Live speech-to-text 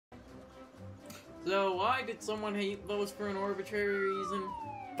So why did someone hate those for an arbitrary reason?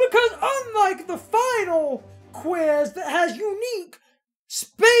 Because unlike the final quiz that has unique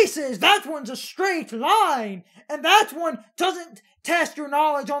spaces, that one's a straight line, and that one doesn't test your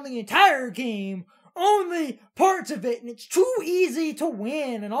knowledge on the entire game, only parts of it, and it's too easy to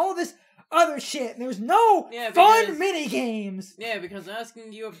win, and all this other shit, and there's no fun mini-games. Yeah, because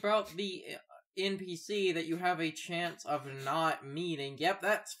asking you about the NPC that you have a chance of not meeting, yep,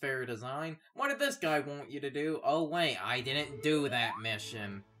 that's fair design. What did this guy want you to do? Oh wait, I didn't do that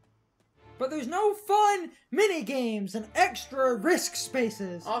mission. But there's no fun mini-games and extra risk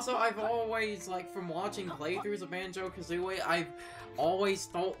spaces. Also, I've always, like, from watching playthroughs of Banjo-Kazooie, I've always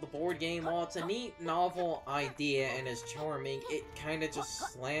thought the board game, while it's a neat, novel idea and is charming, it kinda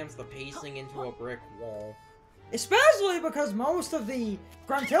just slams the pacing into a brick wall. Especially because most of the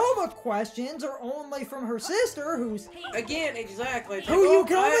Gruntilda questions are only from her sister, who's... Again, exactly. Who you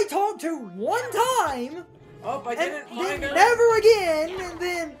can only talk to one time... Oh, I didn't find her. Never again, and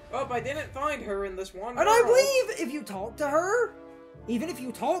then... Oh, I didn't find her in this one. And I believe if you talk to her, even if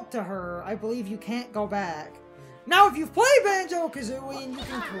you talk to her, I believe you can't go back. Now, if you've played Banjo-Kazooie, and you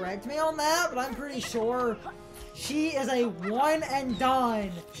can correct me on that, but I'm pretty sure she is a one and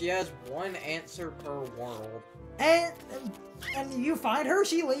done. She has one answer per world. And you find her,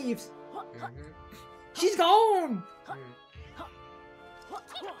 she leaves. She's gone.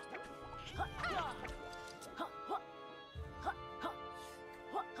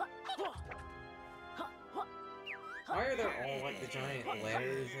 Why are there all, like, the giant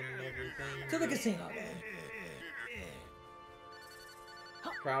letters and everything? To the casino, then.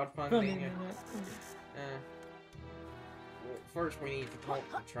 Crowdfunding. Well, first we need to talk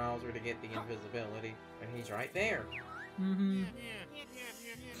to Trouser to get the invisibility, and he's right there.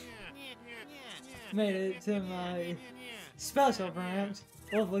 Made it to my special branch.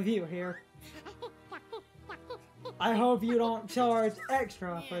 Lovely view here. I hope you don't charge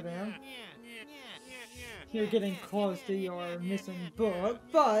extra for them. You're getting close to your missing book,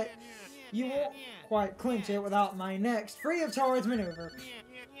 but you won't quite clinch it without my next free-of-charge maneuver.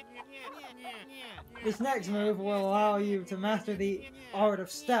 This next move will allow you to master the art of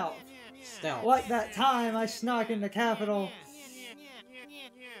stealth. Like that time I snuck into Capital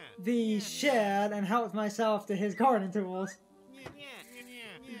the shed and helped myself to his garden tools.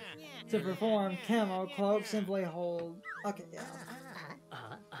 To perform camo cloak, simply hold... Okay, yeah.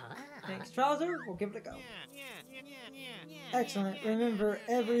 Thanks, Trouser. We'll give it a go. Excellent. Remember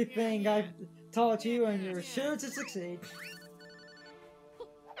everything I've taught you and you're sure to succeed.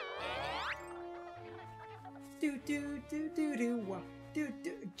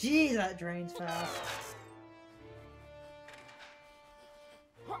 Geez, that drains fast.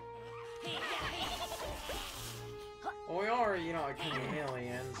 Well, we are, you know, a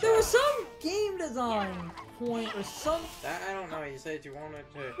chameleon. So... There was some game design point or some... I don't know, you said you wanted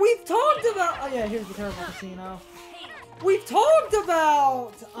to... We've talked about... Oh yeah, here's the terrible casino. We've talked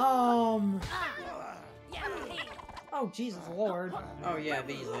about, Oh, Jesus Lord. Oh yeah,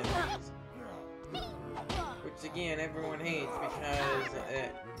 these enemies. Which again, everyone hates because,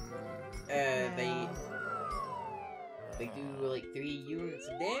 they do like 3 units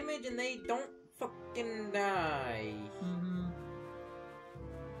of damage and they don't fucking die.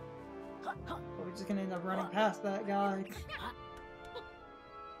 We're just gonna end up running past that guy.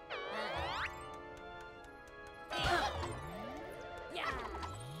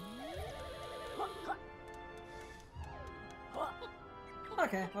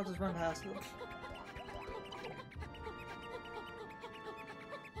 Okay, I'll just run past it.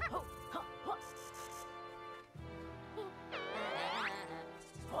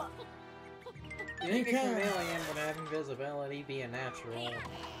 You think a chameleon would have invisibility be a natural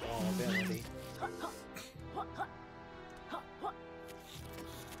ability?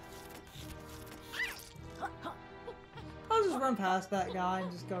 I'll just run past that guy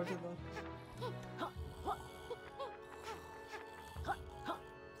and just go to the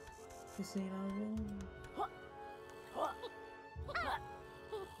casino.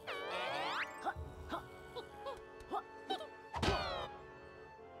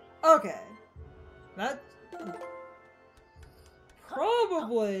 Okay. That...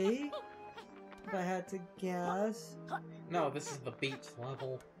 Probably... If I had to guess... No, this is the beach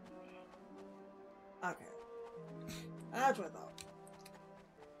level. Okay. That's what I thought.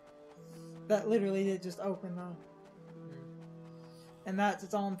 That literally did just open though. And that's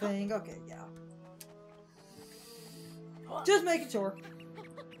its own thing. Okay, yeah. Just making sure.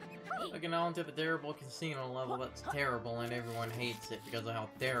 Looking on to the terrible casino level that's terrible and everyone hates it because of how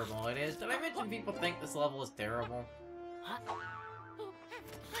terrible it is. Did I mention people think this level is terrible?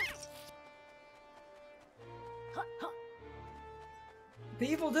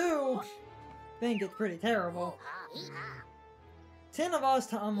 People do think it's pretty terrible. 10 of us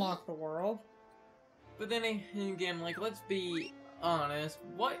to unlock the world. But then again, like, let's be honest,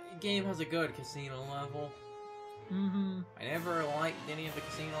 what game has a good casino level? Mm-hmm. I never liked any of the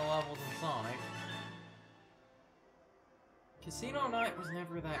casino levels in Sonic. Casino Night was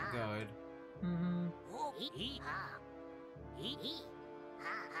never that good. Mm-hmm.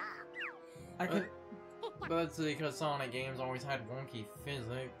 I could... But that's because Sonic games always had wonky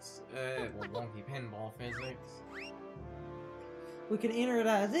physics, well, wonky pinball physics. We could enter it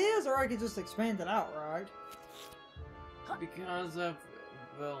as is, or I could just expand it outright. Because of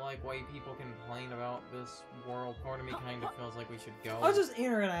the, like, way people complain about this world, part of me kind of feels like we should go. I'll just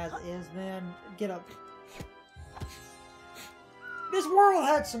enter it as is, then get up. This world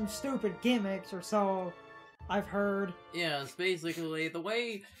had some stupid gimmicks, or so I've heard. Yes, basically, the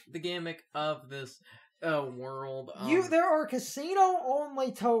way the gimmick of this world... There are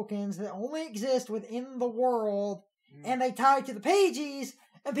casino-only tokens that only exist within the world, and they tie to the pages,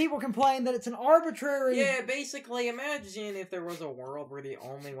 and people complain that it's an arbitrary... Yeah, basically, imagine if there was a world where the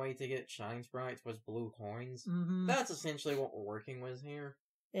only way to get shine sprites was blue coins. Mm-hmm. That's essentially what we're working with here.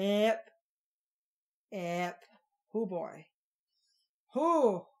 Yep. Oh boy.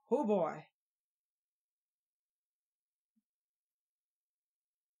 Oh boy.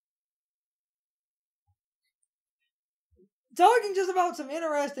 Talking just about some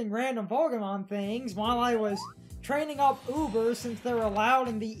interesting random Pokemon things while I was training up Uber, since they're allowed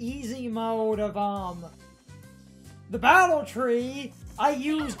in the easy mode of the battle tree, I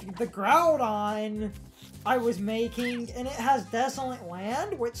used the Groudon I was making, and it has Desolate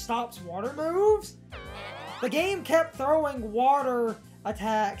Land, which stops water moves. The game kept throwing water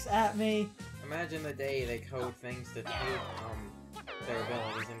attacks at me. Imagine the day they code things to take their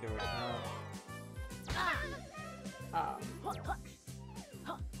abilities into account.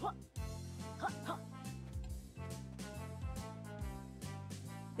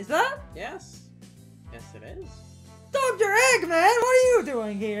 Is that? Yes. Yes, it is. Dr. Eggman, what are you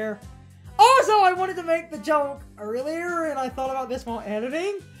doing here? Also, I wanted to make the joke earlier, and I thought about this while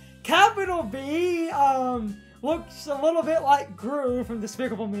editing. Capital B, looks a little bit like Gru from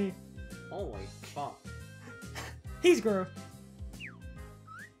Despicable Me. Holy fuck. He's Gru.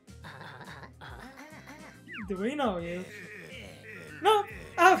 Do we know you? No,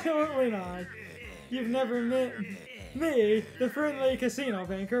 absolutely not. You've never met me, the friendly casino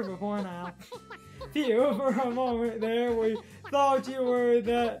banker, before now. Phew, for a moment there, we thought you were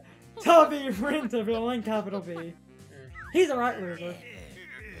that tubby rent-a-villain, capital B. He's a right loser.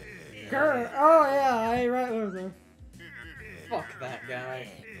 Grr. Oh yeah, a right loser. Fuck that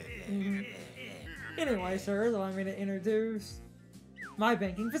guy. Mm-hmm. Anyway, sirs, allow me to introduce my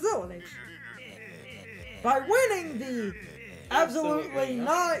banking facility. By winning the absolutely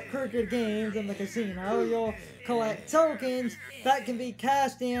not crooked games in the casino, you'll collect tokens that can be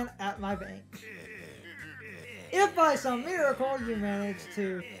cashed in at my bank. If by some miracle you manage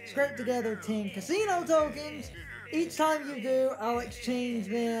to scrape together 10 casino tokens, each time you do, I'll exchange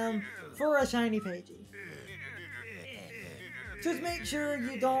them for a shiny Pagey. Just make sure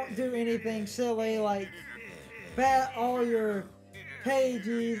you don't do anything silly like bet all your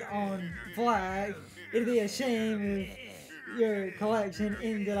Pages on flag. It'd be a shame if your collection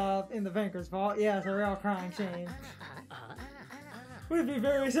ended up in the banker's vault. Yeah, it's a real crying shame. We'd be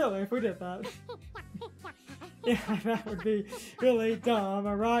very silly if we did that. Yeah, that would be really dumb.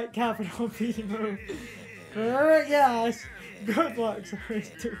 A right capital B move. But yes, good luck, sir.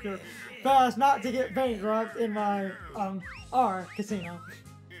 Do your best not to get bankrupt in my, our casino.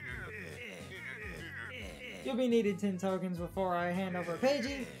 You'll be needing 10 tokens before I hand over a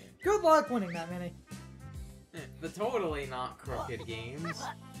Pagey. Good luck winning that many. The totally not crooked games.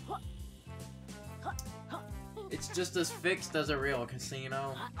 It's just as fixed as a real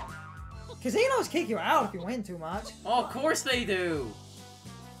casino. Casinos kick you out if you win too much. Oh, of course they do!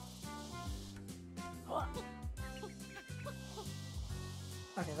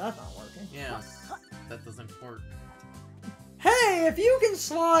 Okay, that's not working. Yes, that doesn't work. Hey, if you can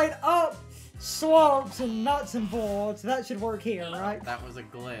slide up slopes and nuts and bolts, that should work here, right? That was a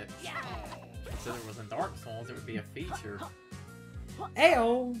glitch. If it was in Dark Souls, it would be a feature.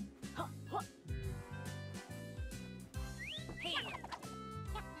 Ayo!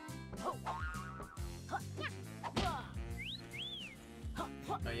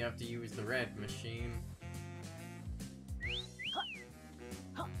 Oh, you have to use the red machine.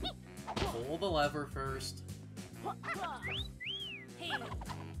 Pull the lever first.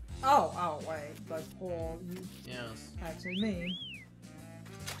 Oh, wait, but pull you Yes. actually mean.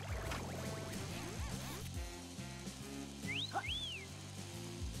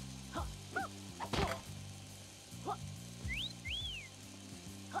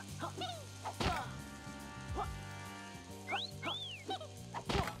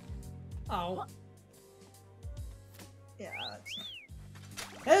 Oh. Yeah,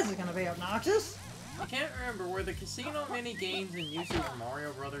 this is gonna be obnoxious. I can't remember, were the casino mini games in New Super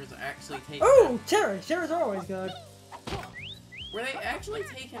Mario Brothers actually taken Ooh, cherries! Cherries are always good. Were they actually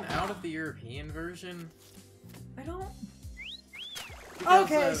taken out of the European version? I don't...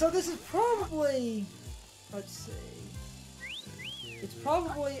 Because, okay, so this is probably... Let's see. It's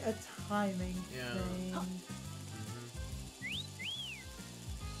probably a timing thing.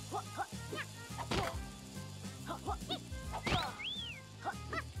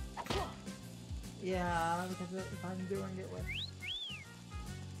 Yeah, because if I'm doing it with...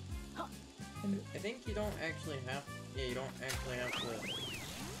 I think you don't actually have... Yeah, you don't actually have to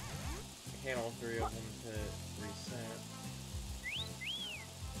hit all three of them to reset.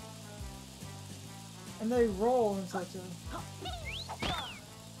 And they roll in such a...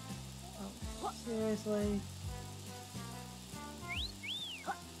 Oh, seriously?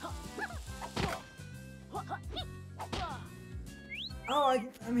 Oh,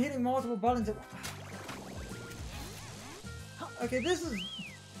 I'm hitting multiple buttons at... Okay, this is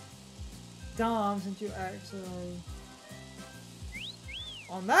dumb since you actually...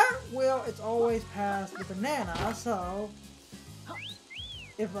 On that wheel, it's always past the banana, so...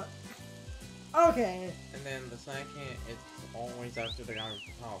 If I... Okay. And then the second, it's always after the guy with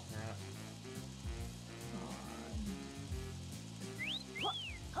the top hat.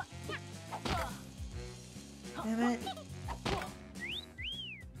 Damn it.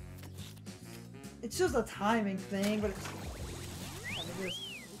 It's just a timing thing, but it's... I mean, this...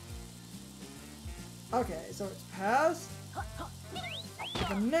 Okay, so it's past the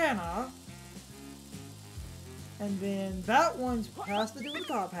banana, and then that one's past the dude with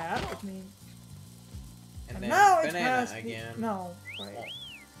the top hat, which means... And now then it's banana past again. No, wait.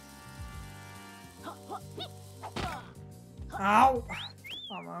 Oh. Ow!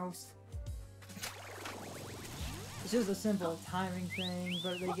 Almost. It's just a simple timing thing,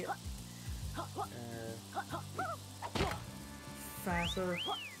 but they get faster.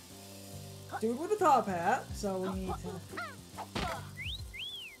 Dude with the top hat, so we need to...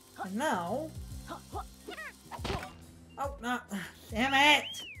 And now... Oh, no. Damn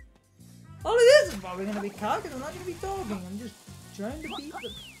it! All of this is probably gonna be cock, and I'm not gonna be talking. I'm just trying to beat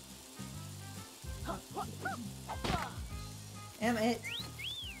the... Damn it.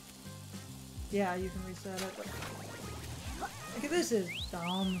 Yeah, you can reset it, but... Okay, this is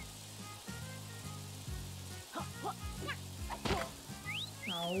dumb.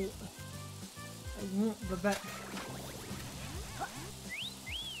 No. I want the back.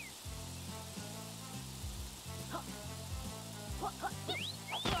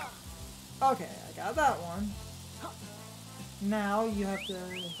 Okay, I got that one. Now you have to...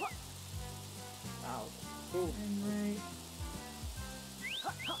 Ow. Cool. And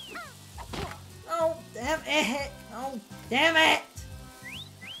oh, damn it! Oh, damn it!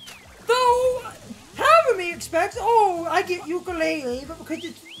 Though, half of me expects, oh, I get Yooka-Laylee, but because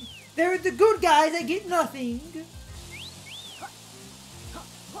they're the good guys, I get nothing.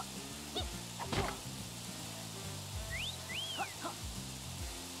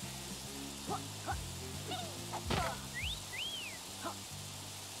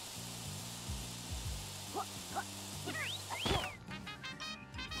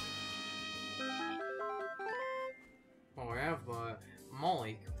 Oh, I have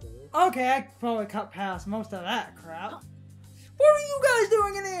Molly. Cool. Okay, I could probably cut past most of that crap. What are you guys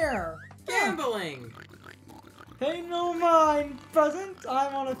doing in here? Gambling! Pay no mind, present.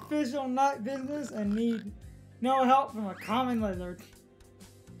 I'm on official night business and need no help from a common lizard.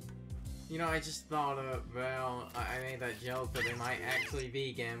 You know, I just thought of, well, I made that joke, but they might actually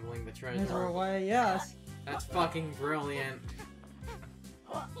be gambling the treasure. Miserable away, yes. That's fucking brilliant.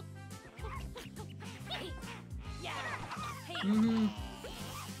 Mm-hmm.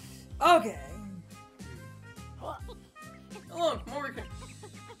 Okay. Look,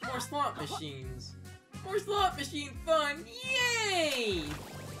 more slot machines. More slot machine fun! Yay!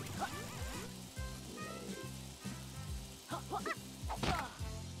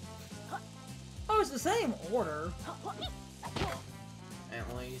 Oh, it's the same order.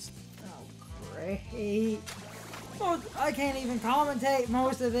 At least. Oh, great. Well, I can't even commentate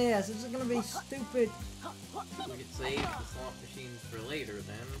most of this. It's gonna be stupid. We could save the slot machines for later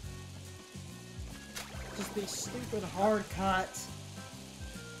then. Just these stupid hard cuts.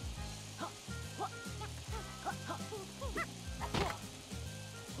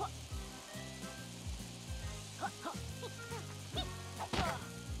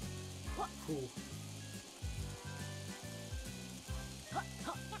 Cool.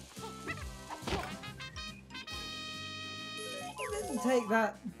 It didn't take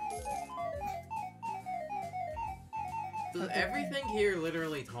that Does everything here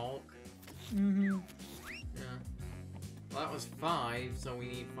literally talk? Mm-hmm. Yeah. Well, that was 5, so we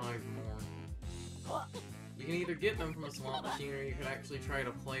need 5 more. You can either get them from a slot machine, or you could actually try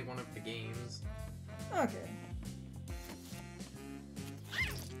to play one of the games. Okay.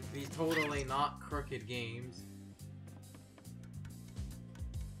 These totally not crooked games.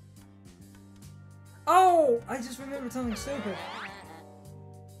 Oh! I just remembered something stupid.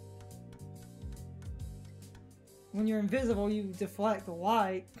 When you're invisible, you deflect the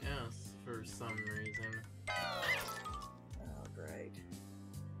light. Yes, for some reason. Oh, great.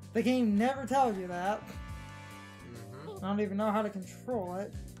 The game never tells you that. Mm-hmm. I don't even know how to control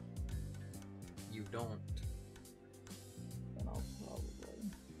it. You don't. And I'll probably.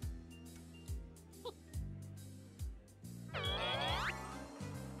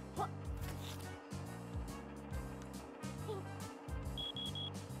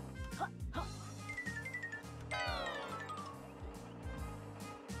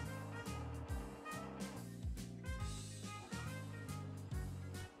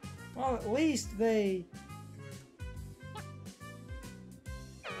 Well, at least they...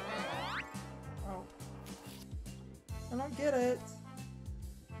 Oh. I don't get it.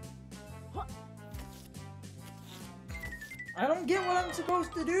 I don't get what I'm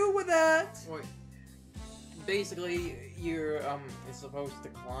supposed to do with that! Wait. Basically, you're supposed to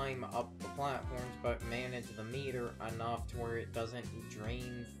climb up the platforms, but manage the meter enough to where it doesn't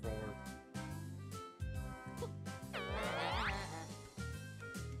drain for...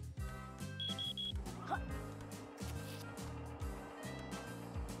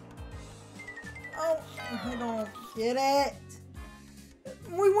 Oh, I don't get it.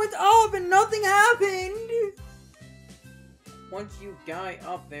 We went up and nothing happened. Once you got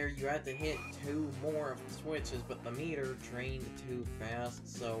up there, you had to hit 2 more of the switches, but the meter drained too fast,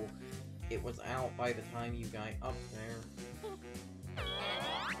 so it was out by the time you got up there.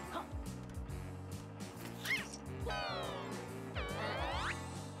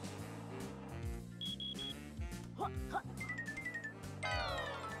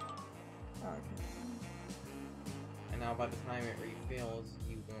 Okay. And now by the time it refills,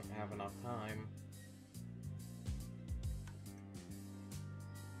 you won't have enough time.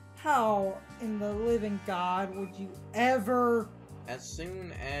 How in the living God would you ever... As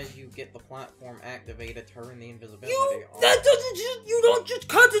soon as you get the platform activated, turn the invisibility You... off. That doesn't just... You don't just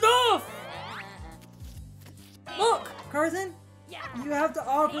cut it off! Look, Carson! You have to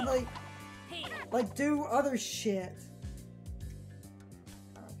awkwardly... Like, do other shit.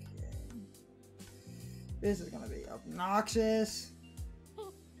 Okay. This is gonna be obnoxious.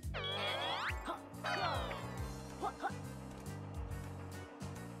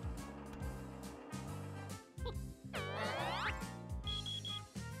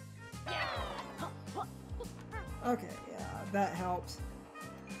 Okay, yeah, that helps.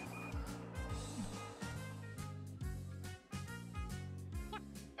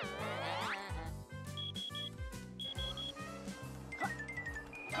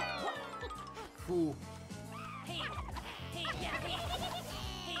 Cool.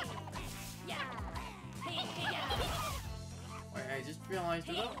 Wait, I just realized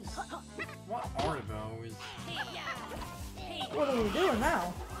that was... What are those? What are we doing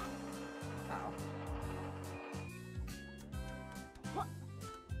now? Oh.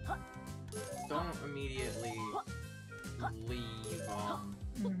 Don't immediately leave,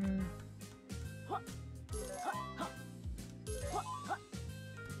 Mm-hmm.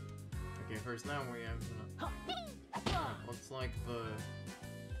 Okay, first now we have looks like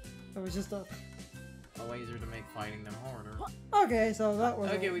It was just a... laser to make fighting them harder. Okay, so that was...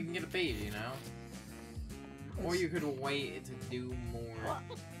 Okay, we can get a baby now. Or you could wait to do more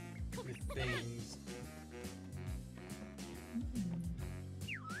things.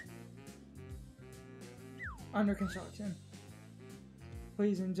 Under construction.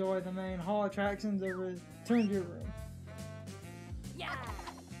 Please enjoy the main hall attractions or return to your room.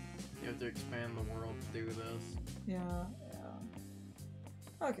 You have to expand the world to do this. Yeah.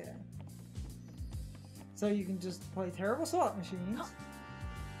 Okay. So you can just play terrible slot machines.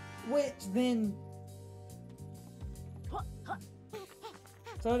 Which then...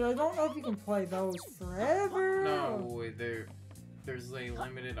 So I don't know if you can play those forever. No, there's a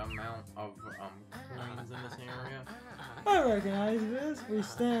limited amount of coins in this area. I recognize this. We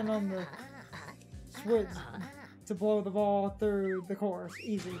stand on the switch to blow the ball through the course.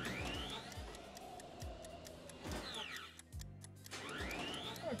 Easy.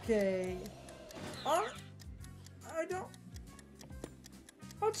 Okay. I don't...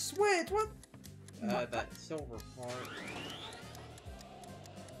 What switch? What? That silver part.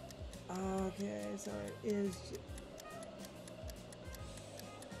 Okay, so it is...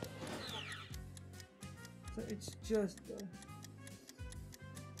 So it's just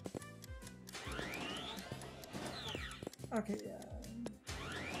okay, yeah.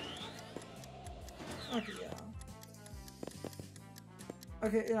 Okay, yeah.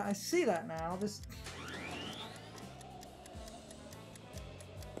 Okay, yeah, I see that now. This.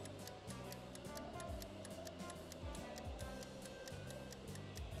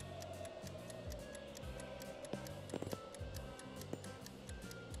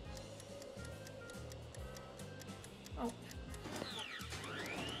 Oh.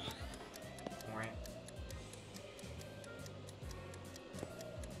 Alright.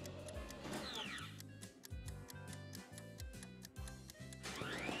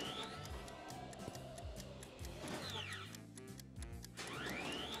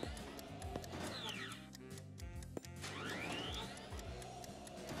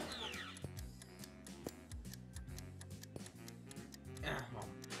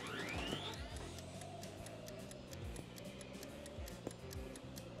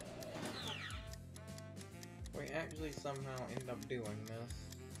 We actually somehow end up doing this.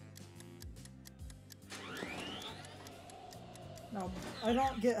 No, I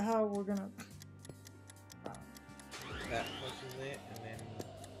don't get how we're gonna. That pushes it, and then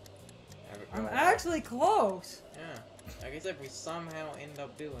have it go I'm up. actually close. Yeah. Like I said, we somehow end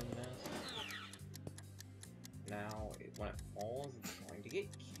up doing this. Now, when it falls, it's going to get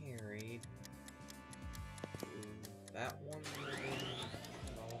carried. That one.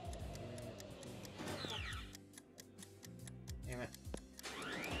 Damn it.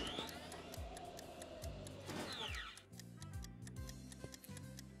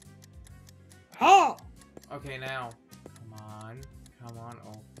 Ha! Okay, now. Come on. Come on.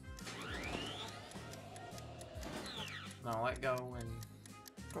 Oh. No, let go and...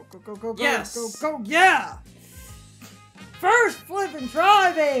 Go, go, go, go, go, Yes! go, go, yeah! First flip and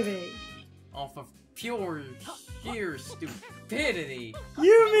try, baby! Off of pure, sheer stupidity.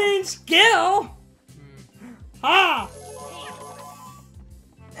 You mean skill? Ha!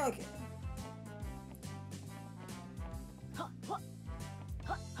 Okay.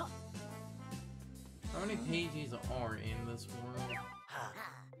 How many pages are in this world?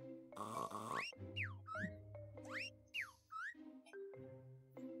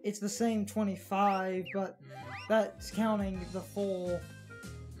 It's the same 25, but that's counting the full.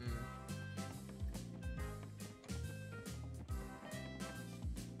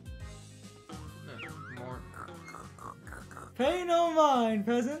 More. Pay no mind,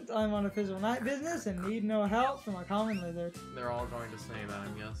 peasant. I'm on official night business and need no help from a common lizard. They're all going to say that,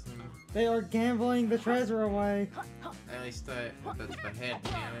 I'm guessing. They are gambling the treasure away. At least that's the head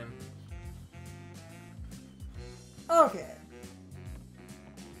cannon. Okay.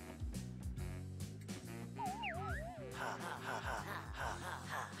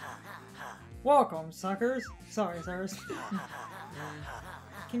 Welcome, suckers. Sorry, sirs.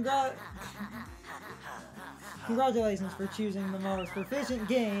 Congratulations for choosing the most proficient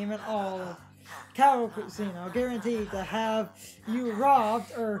game in all of Cow Casino, guaranteed to have you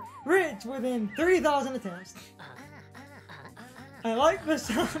robbed or rich within 3,000 attempts. I like the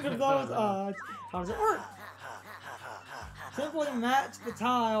sound of those odds. How does it work? Simply match the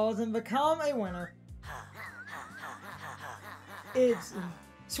tiles and become a winner. It's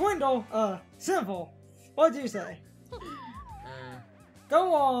swindle, simple. What'd you say?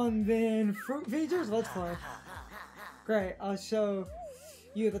 Go on then, fruit features, let's play. Great, I'll show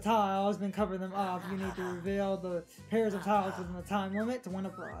you the tiles, then cover them up. You need to reveal the pairs of tiles within the time limit to win a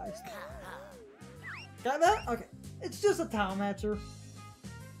prize. Got that? Okay. It's just a tile matcher.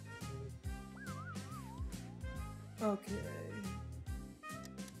 Okay.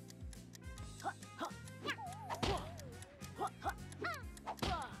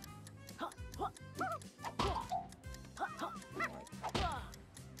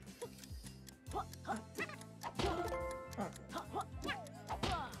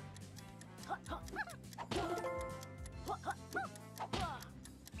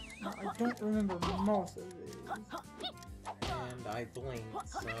 I don't remember most of these. And I blinked,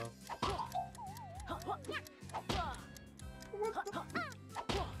 so... What the?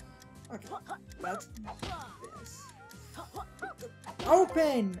 Okay, that's this.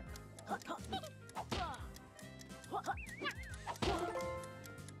 Open!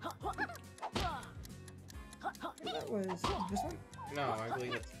 That was this one? No, I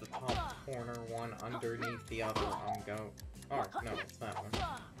believe it's the top corner one underneath the other go. Oh, no, it's that one.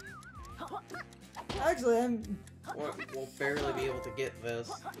 Actually, We'll barely be able to get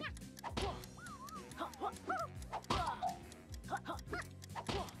this.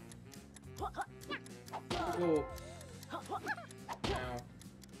 Ooh. Ow.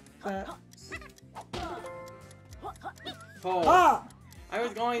 that's Oh. Ah! I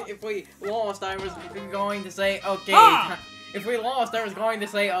was going, if we lost, I was going to say, okay. Ah! If we lost, I was going to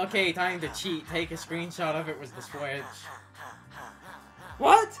say, okay, time to cheat. Take a screenshot of it was the Switch.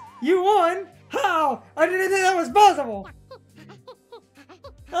 What? You won? How? I didn't think that was possible!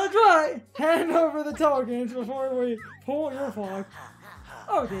 That's right! Hand over the tokens before we pull your plug.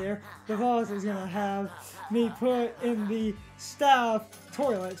 Oh dear, the boss is gonna have me put in the staff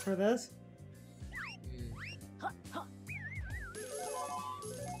toilets for this.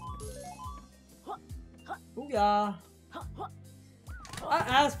 Booyah! I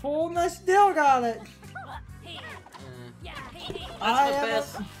asked for and I still got it!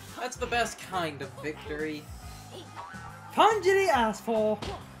 That's the best kind of victory. Pungity asshole!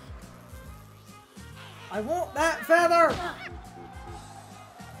 I want that feather!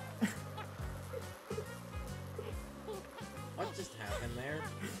 What just happened there?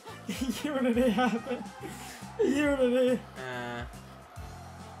 Unity happened. Unity.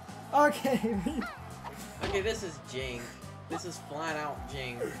 Okay. Okay, this is Jink. This is flat out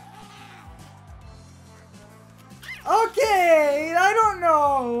Jink. Okay, I don't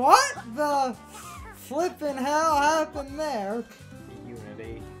know what the flippin' hell happened there.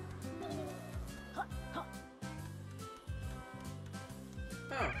 Unity.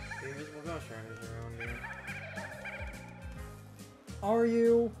 Oh, the invisible ghost riders are around here. Are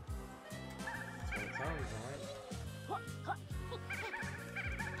you? That's what it sounds like.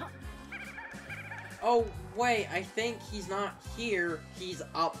 Oh, wait, I think he's not here. He's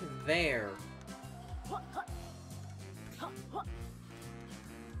up there.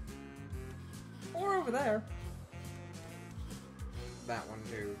 Or over there. That one,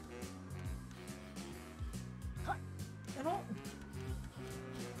 too. I don't...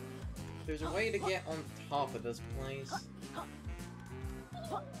 There's a way to get on top of this place.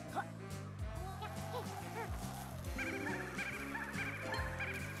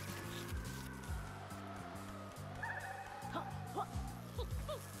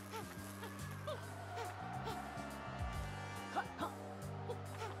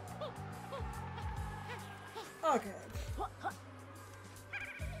 Okay.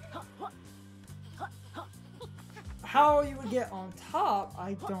 How you would get on top,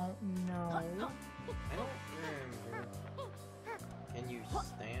 I don't know. I don't remember. Can you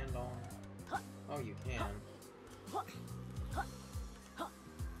stand on? Oh, you can.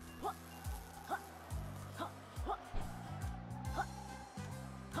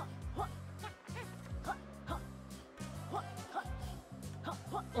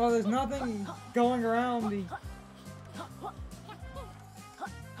 Well, there's nothing going around the...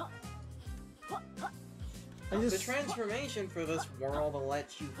 The transformation for this world will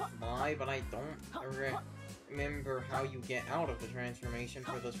let you fly, but I don't remember how you get out of the transformation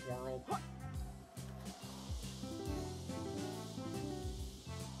for this world.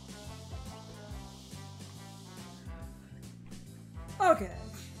 Okay.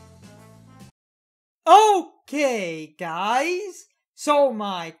 Okay, guys. So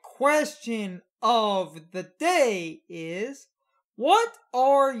my question of the day is, what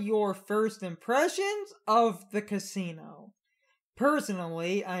are your first impressions of the casino?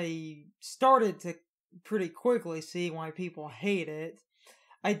 Personally, I started to pretty quickly see why people hate it.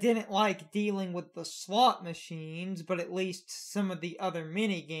 I didn't like dealing with the slot machines, but at least some of the other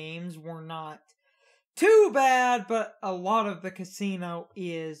mini games were not too bad, but a lot of the casino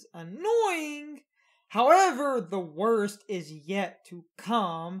is annoying. However, the worst is yet to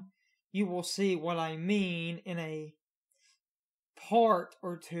come. You will see what I mean in a part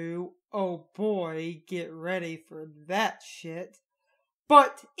or two. Oh boy, get ready for that shit.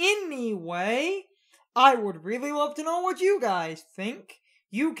 But anyway, I would really love to know what you guys think.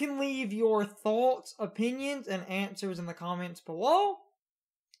 You can leave your thoughts, opinions, and answers in the comments below.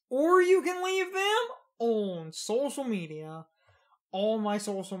 Or you can leave them on social media. All my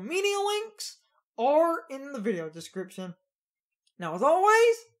social media links are in the video description. Now, as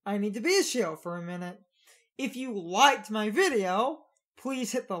always, I need to be a shill for a minute. If you liked my video,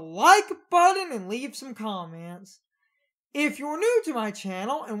 please hit the like button and leave some comments. If you're new to my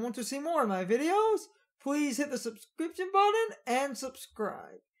channel and want to see more of my videos, please hit the subscription button and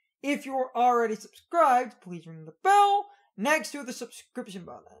subscribe. If you're already subscribed, please ring the bell next to the subscription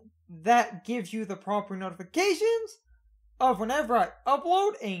button. That gives you the proper notifications of whenever I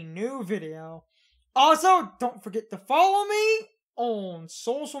upload a new video. Also, don't forget to follow me on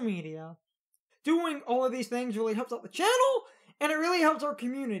social media. Doing all of these things really helps out the channel, and it really helps our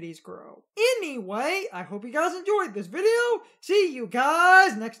communities grow. Anyway, I hope you guys enjoyed this video. See you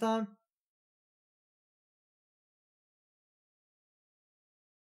guys next time.